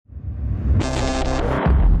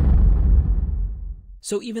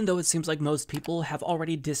So even though it seems like most people have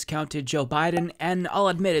already discounted Joe Biden, and I'll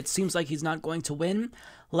admit it seems like he's not going to win,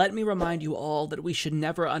 let me remind you all that we should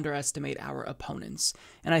never underestimate our opponents.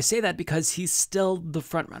 And I say that because he's still the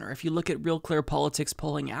frontrunner. If you look at Real Clear Politics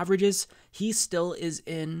polling averages, he still is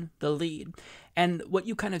in the lead. And what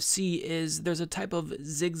you kind of see is there's a type of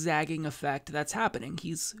zigzagging effect that's happening.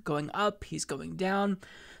 He's going up, he's going down.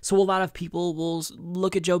 So a lot of people will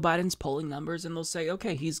look at Joe Biden's polling numbers and they'll say,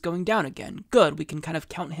 okay, he's going down again. Good, we can kind of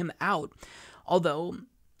count him out. Although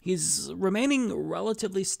he's remaining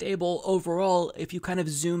relatively stable overall if you kind of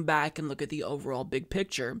zoom back and look at the overall big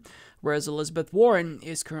picture. Whereas Elizabeth Warren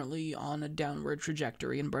is currently on a downward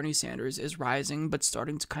trajectory and Bernie Sanders is rising but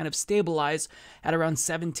starting to kind of stabilize at around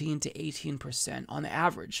 17 to 18% on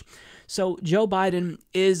average. So Joe Biden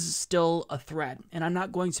is still a threat, and I'm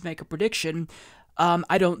not going to make a prediction.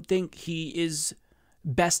 I don't think he is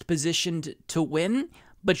best positioned to win,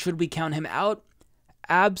 but should we count him out?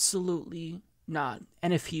 Absolutely not.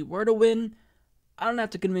 And if he were to win, I don't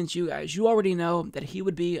have to convince you guys. You already know that he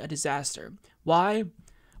would be a disaster. Why?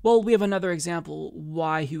 Well, we have another example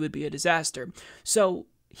why he would be a disaster. So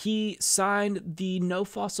he signed the no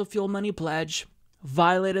fossil fuel money pledge,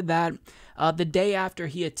 violated that. The day after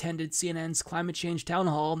he attended CNN's climate change town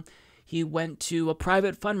hall, he went to a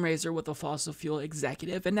private fundraiser with a fossil fuel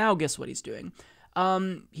executive, and now guess what he's doing?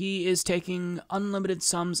 He is taking unlimited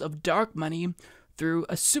sums of dark money through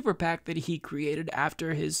a super PAC that he created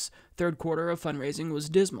after his third quarter of fundraising was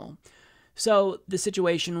dismal. So the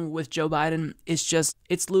situation with Joe Biden is just,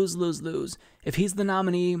 it's lose, lose, lose. If he's the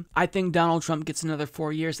nominee, I think Donald Trump gets another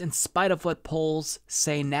 4 years in spite of what polls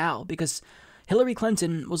say now, because Hillary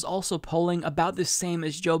Clinton was also polling about the same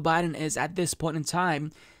as Joe Biden is at this point in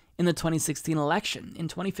time in the 2016 election. In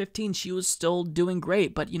 2015, she was still doing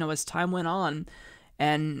great, but, as time went on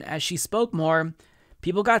and as she spoke more,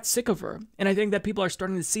 people got sick of her. And I think that people are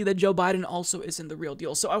starting to see that Joe Biden also isn't the real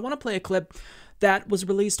deal. So I want to play a clip that was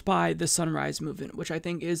released by the Sunrise Movement, which I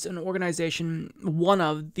think is an organization, one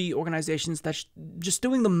of the organizations that's just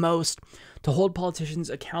doing the most to hold politicians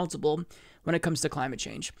accountable when it comes to climate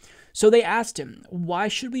change. So they asked him, why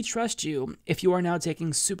should we trust you if you are now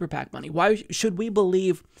taking super PAC money? Why should we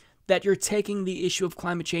believe that you're taking the issue of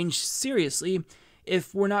climate change seriously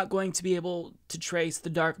if we're not going to be able to trace the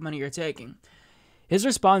dark money you're taking? His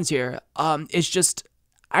response here is just,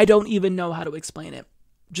 I don't even know how to explain it.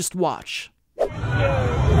 Just watch. From Sunrise,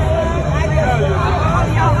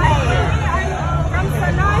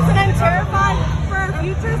 and I'm terrified for our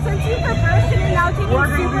future. Since you reversed and you're now taking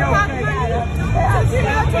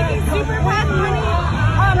super PAC money,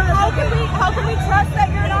 how can we trust that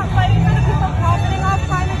you're not fighting for the people profiting off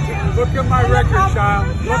climate change? Look at my record, child.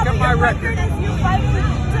 Look at my record. Is you fight to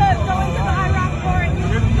go into the Iraq war and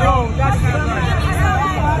no, that's not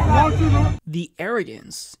right. The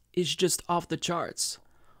arrogance is just off the charts.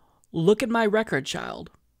 Look at my record, child.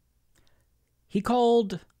 He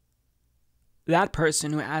called that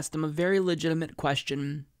person who asked him a very legitimate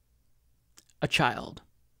question a child.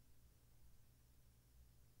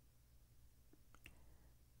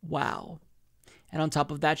 Wow. And on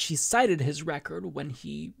top of that, she cited his record when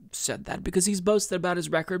he said that, because he's boasted about his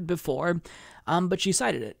record before, but she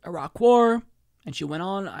cited it. Iraq War, and she went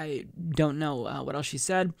on. I don't know what else she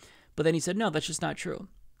said, but then he said, no, that's just not true.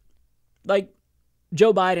 Like,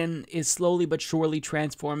 Joe Biden is slowly but surely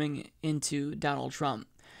transforming into Donald Trump.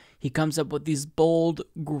 He comes up with these bold,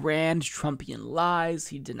 grand Trumpian lies.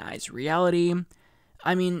 He denies reality.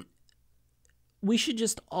 I mean, we should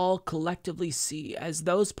just all collectively see, as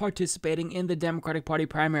those participating in the Democratic Party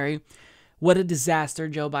primary, what a disaster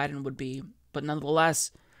Joe Biden would be. But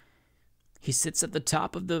nonetheless, he sits at the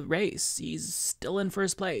top of the race. He's still in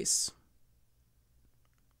first place.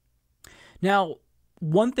 Now,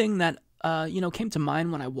 one thing that came to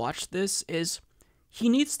mind when I watched this is he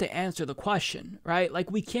needs to answer the question, right? Like,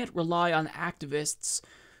 we can't rely on activists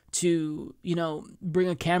to, bring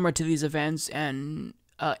a camera to these events and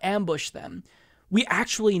ambush them. We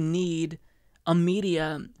actually need a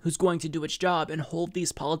media who's going to do its job and hold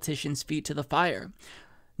these politicians' feet to the fire.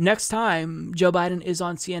 Next time Joe Biden is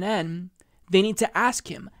on CNN, they need to ask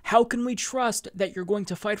him, how can we trust that you're going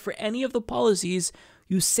to fight for any of the policies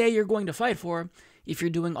you say you're going to fight for if you're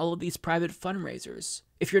doing all of these private fundraisers,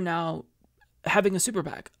 if you're now having a super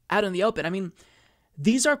PAC out in the open? I mean,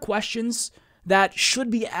 these are questions that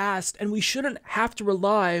should be asked, and we shouldn't have to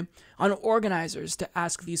rely on organizers to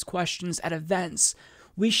ask these questions at events.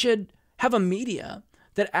 We should have a media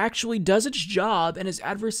that actually does its job and is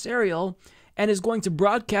adversarial and is going to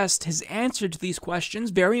broadcast his answer to these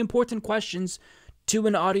questions, very important questions, to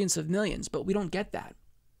an audience of millions, but we don't get that.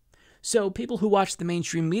 So people who watch the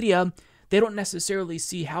mainstream media, they don't necessarily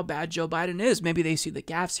see how bad Joe Biden is. Maybe they see the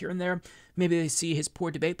gaffes here and there. Maybe they see his poor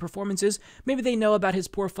debate performances. Maybe they know about his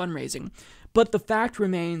poor fundraising. But the fact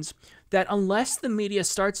remains that unless the media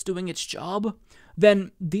starts doing its job,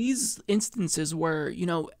 then these instances where, you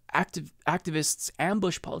know, activists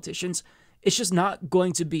ambush politicians, it's just not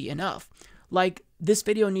going to be enough. Like, this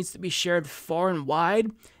video needs to be shared far and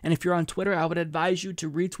wide. And if you're on Twitter, I would advise you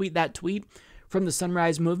to retweet that tweet from the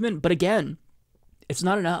Sunrise Movement. But again, it's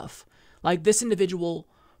not enough. Like, this individual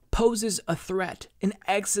poses a threat, an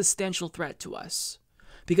existential threat to us.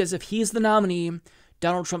 Because if he's the nominee,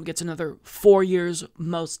 Donald Trump gets another 4 years,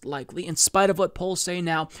 most likely, in spite of what polls say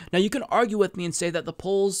now. Now, you can argue with me and say that the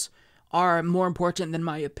polls are more important than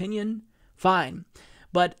my opinion. Fine.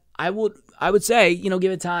 But I would say, you know,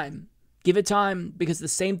 give it time. Give it time, because the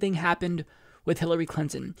same thing happened with Hillary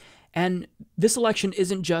Clinton. And this election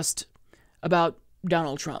isn't just about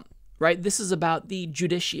Donald Trump, right? This is about the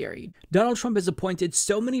judiciary. Donald Trump has appointed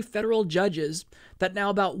so many federal judges that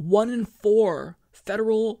now about 1 in 4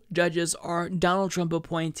 federal judges are Donald Trump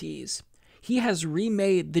appointees. He has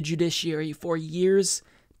remade the judiciary for years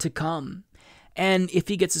to come. And if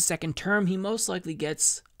he gets a second term, he most likely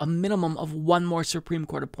gets a minimum of 1 more Supreme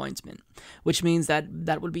Court appointment, which means that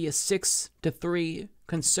that would be a 6-3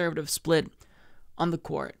 conservative split on the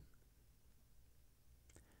court.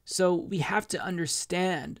 So we have to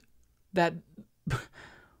understand that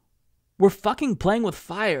we're fucking playing with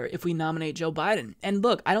fire if we nominate Joe Biden. And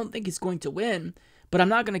look, I don't think he's going to win, but I'm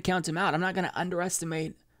not going to count him out. I'm not going to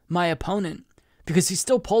underestimate my opponent, because he's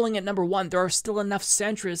still polling at number 1. There are still enough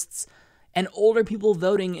centrists and older people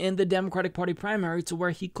voting in the Democratic Party primary to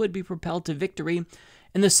where he could be propelled to victory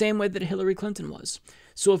in the same way that Hillary Clinton was.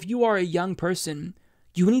 So if you are a young person,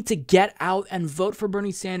 you need to get out and vote for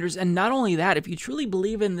Bernie Sanders. And not only that, if you truly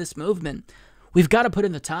believe in this movement, we've got to put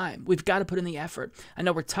in the time. We've got to put in the effort. I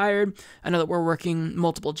know we're tired. I know that we're working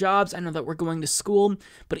multiple jobs. I know that we're going to school.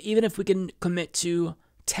 But even if we can commit to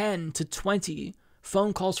 10 to 20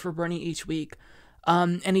 phone calls for Bernie each week,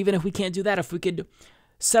 and even if we can't do that, if we could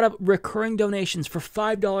set up recurring donations for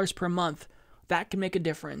 $5 per month, that can make a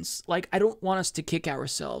difference. Like, I don't want us to kick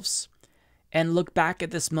ourselves and look back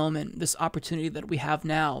at this moment, this opportunity that we have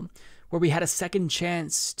now, where we had a second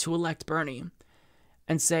chance to elect Bernie,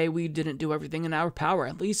 and say we didn't do everything in our power.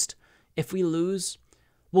 At least if we lose,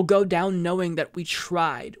 we'll go down knowing that we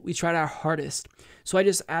tried our hardest. So I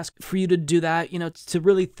just ask for you to do that, you know, to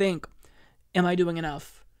really think, am I doing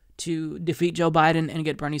enough to defeat Joe Biden and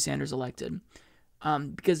get Bernie Sanders elected?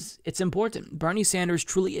 Because it's important. Bernie Sanders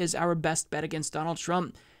truly is our best bet against Donald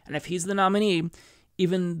Trump. And if he's the nominee,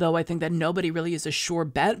 even though I think that nobody really is a sure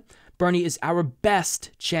bet, Bernie is our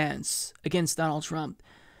best chance against Donald Trump.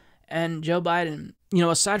 And Joe Biden, you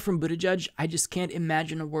know, aside from Buttigieg, I just can't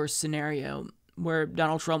imagine a worse scenario where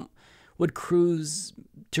Donald Trump would cruise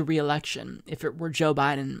to re-election if it were Joe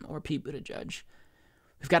Biden or Pete Buttigieg.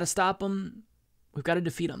 We've got to stop him. We've got to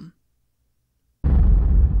defeat him.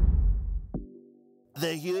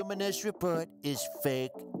 The Humanist Report is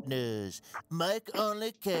fake news. Mike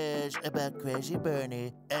only cares about Crazy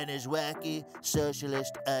Bernie and his wacky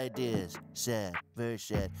socialist ideas. Sad, very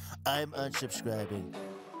sad. I'm unsubscribing.